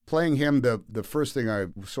playing him, the first thing I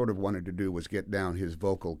sort of wanted to do was get down his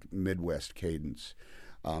vocal Midwest cadence.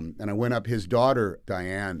 And I went up. His daughter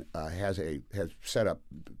Diane has set up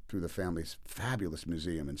through the family's fabulous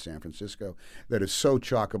museum in San Francisco that is so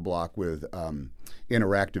chock-a-block with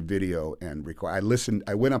interactive video and record.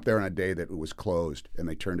 I went up there on a day that it was closed, and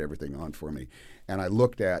they turned everything on for me. And I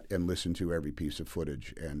looked at and listened to every piece of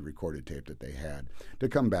footage and recorded tape that they had to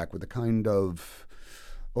come back with a kind of,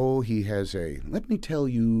 let me tell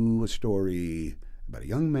you a story about a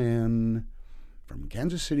young man from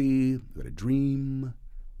Kansas City who had a dream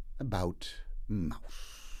about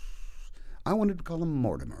mouse. I wanted to call him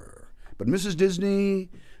Mortimer, but Mrs. Disney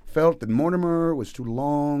felt that Mortimer was too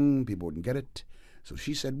long, people wouldn't get it, so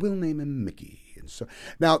she said, we'll name him Mickey. And so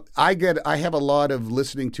now I have a lot of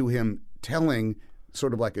listening to him telling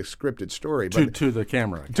sort of like a scripted story. But to the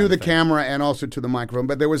camera. To the camera and also to the microphone.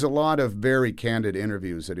 But there was a lot of very candid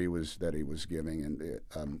interviews that he was giving. And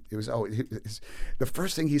it was the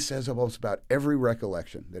first thing he says almost about every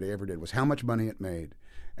recollection that he ever did was how much money it made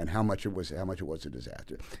and how much it was a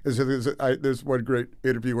disaster. There's one great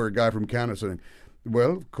interview where a guy from Canada saying,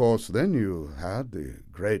 well, of course, then you had the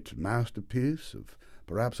great masterpiece of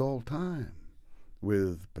perhaps all time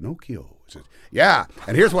with Pinocchio. He says, yeah,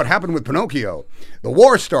 and here's what happened with Pinocchio. The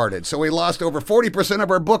war started, so we lost over 40%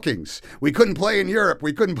 of our bookings. We couldn't play in Europe.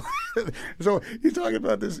 We couldn't play. So he's talking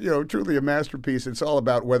about this, truly a masterpiece. It's all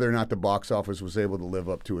about whether or not the box office was able to live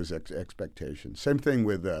up to his expectations. Same thing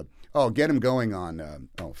with, get him going on,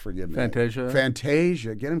 forgive me.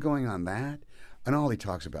 Fantasia, get him going on that. And all he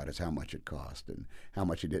talks about is how much it cost and how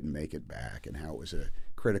much he didn't make it back and how it was a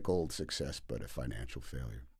critical success but a financial failure.